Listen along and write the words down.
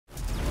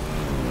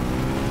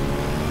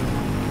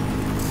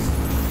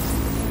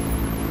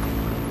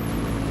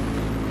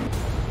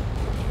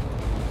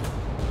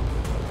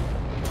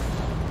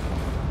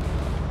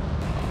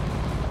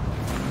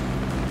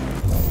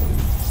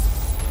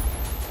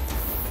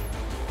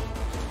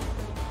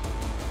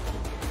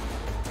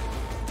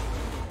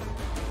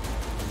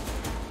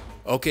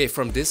Okay,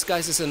 from this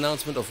guy's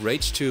announcement of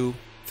Rage 2,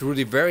 through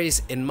the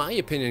various, in my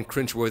opinion,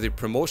 cringeworthy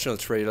promotional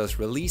trailers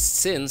released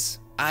since,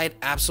 I had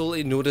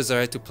absolutely no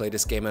desire to play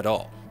this game at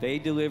all. They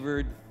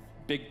delivered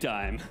big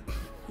time.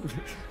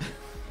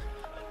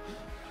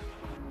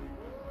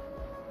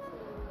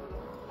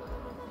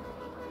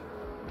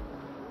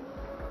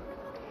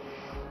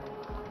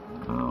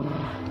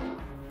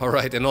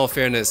 Alright, in all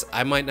fairness,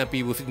 I might not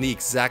be within the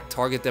exact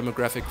target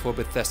demographic for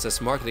Bethesda's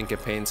marketing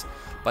campaigns,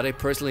 but I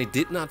personally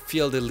did not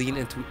feel the lean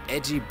into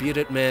edgy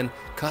bearded men,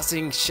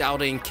 cussing,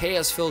 shouting,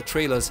 chaos-filled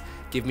trailers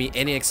give me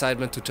any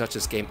excitement to touch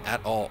this game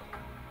at all.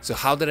 So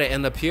how did I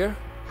end up here?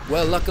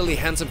 Well, luckily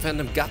Handsome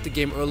Phantom got the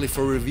game early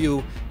for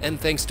review, and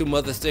thanks to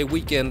Mother's Day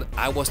weekend,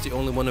 I was the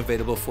only one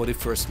available for the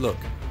first look.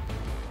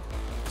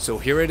 So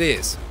here it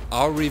is,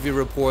 our review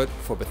report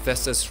for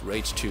Bethesda's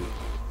Rage 2.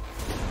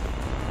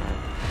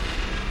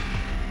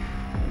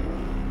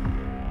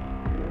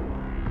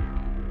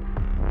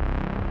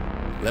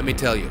 Let me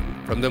tell you,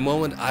 from the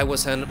moment I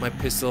was handed my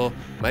pistol,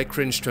 my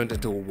cringe turned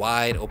into a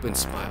wide open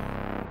smile.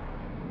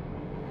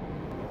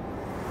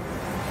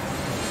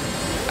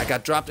 I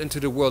got dropped into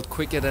the world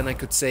quicker than I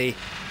could say,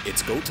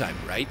 it's go time,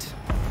 right?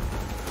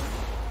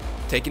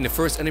 Taking the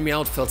first enemy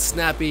out felt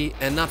snappy,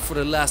 and not for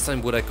the last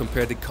time would I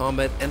compare the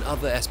combat and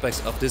other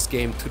aspects of this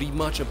game to the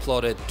much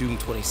applauded Doom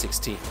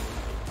 2016.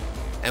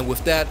 And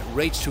with that,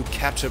 Rage 2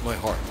 captured my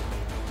heart.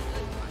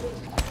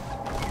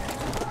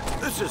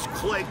 This is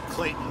Clegg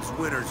Clayton's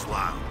Winner's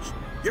Lounge.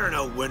 You're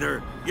no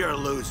winner, you're a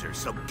loser,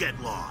 so get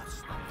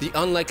lost. The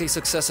unlikely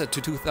successor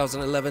to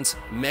 2011's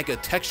mega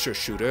texture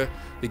shooter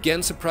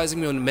began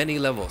surprising me on many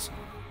levels.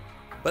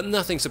 But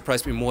nothing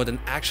surprised me more than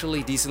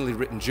actually decently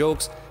written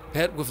jokes,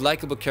 paired with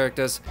likable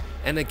characters,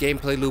 and a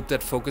gameplay loop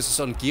that focuses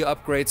on gear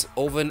upgrades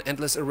over an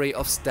endless array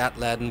of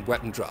stat-laden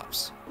weapon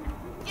drops.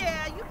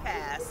 Yeah, you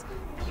pass.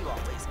 You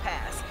always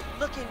pass.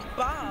 Looking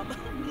bomb,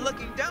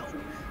 looking dope,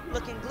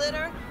 looking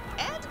glitter,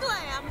 and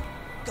glam.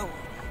 Go on.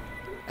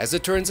 As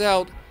it turns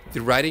out,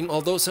 the writing,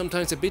 although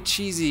sometimes a bit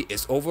cheesy,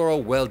 is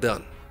overall well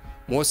done.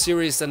 More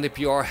serious than the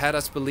PR had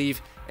us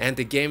believe, and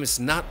the game is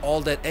not all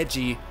that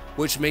edgy,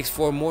 which makes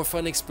for a more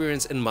fun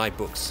experience in my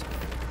books.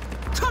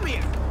 Come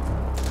here!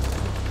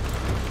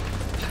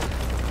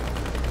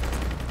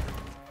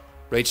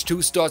 Rage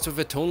 2 starts with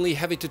a tonally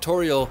heavy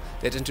tutorial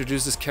that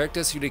introduces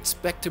characters you'd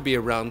expect to be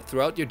around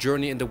throughout your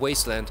journey in the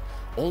wasteland,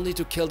 only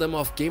to kill them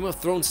off Game of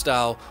Thrones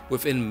style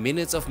within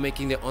minutes of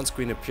making their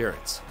on-screen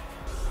appearance.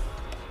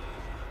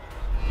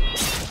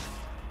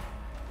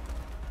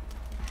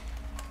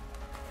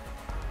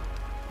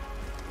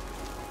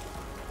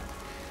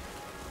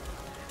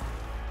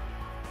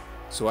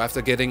 So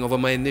after getting over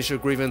my initial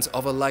grievance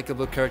of a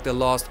likable character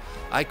lost,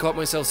 I caught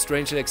myself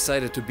strangely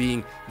excited to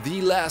being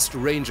the last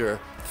ranger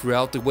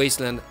throughout the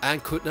wasteland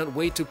and could not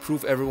wait to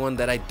prove everyone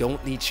that I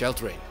don't need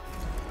sheltering.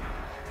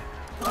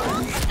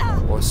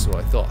 Or so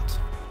I thought.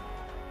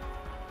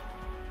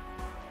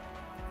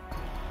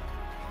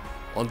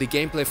 On the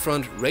gameplay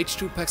front, Rage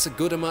 2 packs a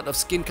good amount of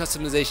skin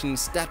customization,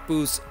 stat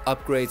boosts,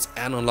 upgrades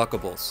and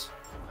unlockables.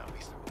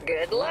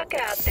 Good luck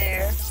out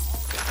there.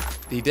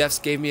 The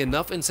devs gave me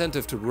enough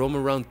incentive to roam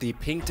around the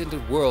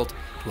pink-tinted world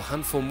to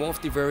hunt for more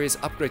of the various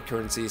upgrade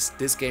currencies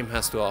this game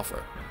has to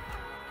offer.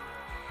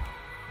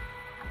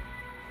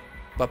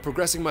 But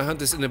progressing my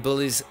hunter's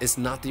abilities is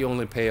not the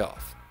only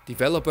payoff.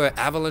 Developer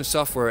Avalanche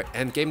Software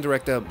and game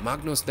director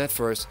Magnus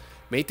Netfors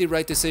made the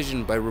right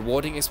decision by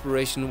rewarding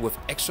exploration with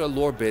extra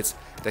lore bits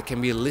that can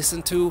be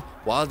listened to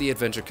while the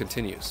adventure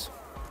continues.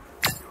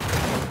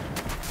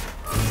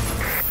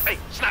 Hey,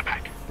 snap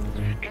back!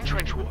 In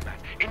trench water, man.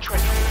 In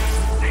trench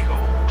water. They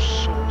got all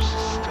sorts of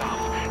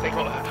stuff. They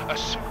got a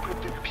super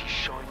duper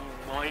shiny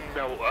mine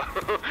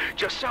melter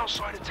just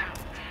outside of town.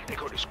 They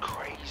got this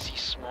crazy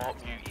smart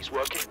muties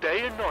working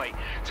day and night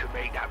to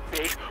make that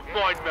big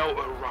mine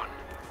melter run.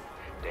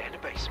 They're in the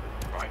basement,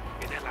 right,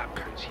 in their lab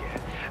coats,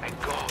 yeah,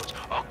 and guards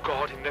are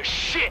guarding the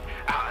shit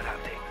out of that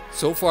thing.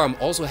 So far, I'm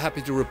also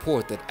happy to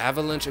report that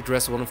Avalanche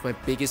addressed one of my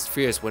biggest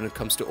fears when it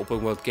comes to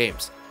open world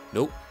games.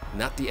 Nope,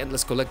 not the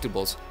endless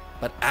collectibles,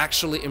 but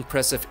actually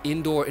impressive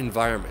indoor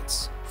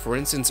environments. For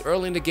instance,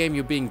 early in the game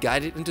you're being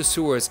guided into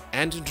sewers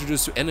and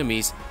introduced to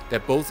enemies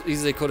that both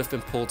easily could have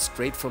been pulled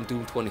straight from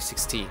Doom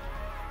 2016.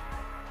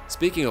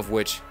 Speaking of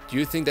which, do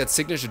you think that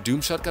signature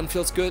Doom shotgun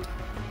feels good?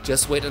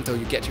 Just wait until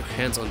you get your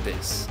hands on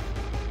this.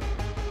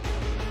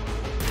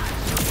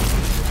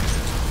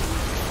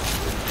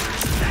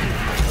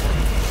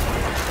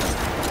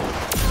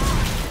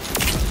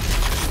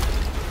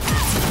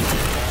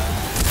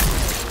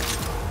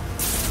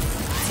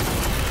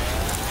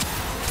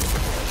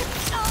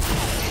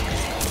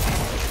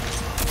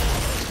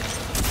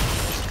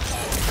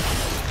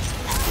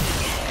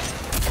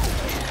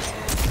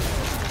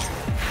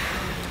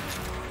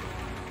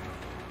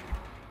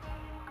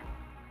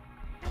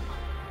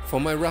 For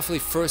my roughly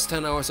first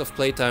 10 hours of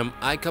playtime,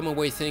 I come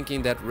away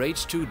thinking that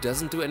Rage 2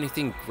 doesn't do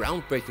anything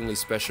groundbreakingly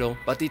special,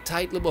 but the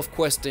tight loop of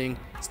questing,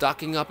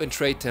 stocking up in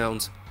trade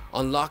towns,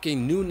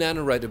 unlocking new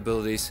nanorite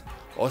abilities,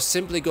 or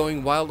simply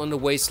going wild on the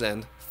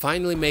wasteland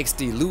finally makes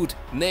the loot,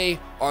 nay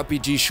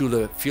RPG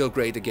shooter feel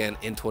great again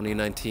in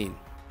 2019.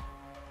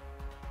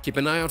 Keep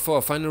an eye out for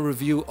a final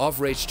review of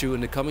Rage 2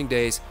 in the coming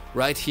days,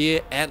 right here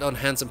and on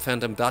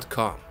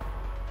handsomephantom.com.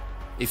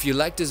 If you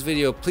liked this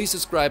video, please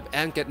subscribe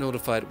and get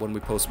notified when we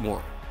post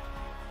more.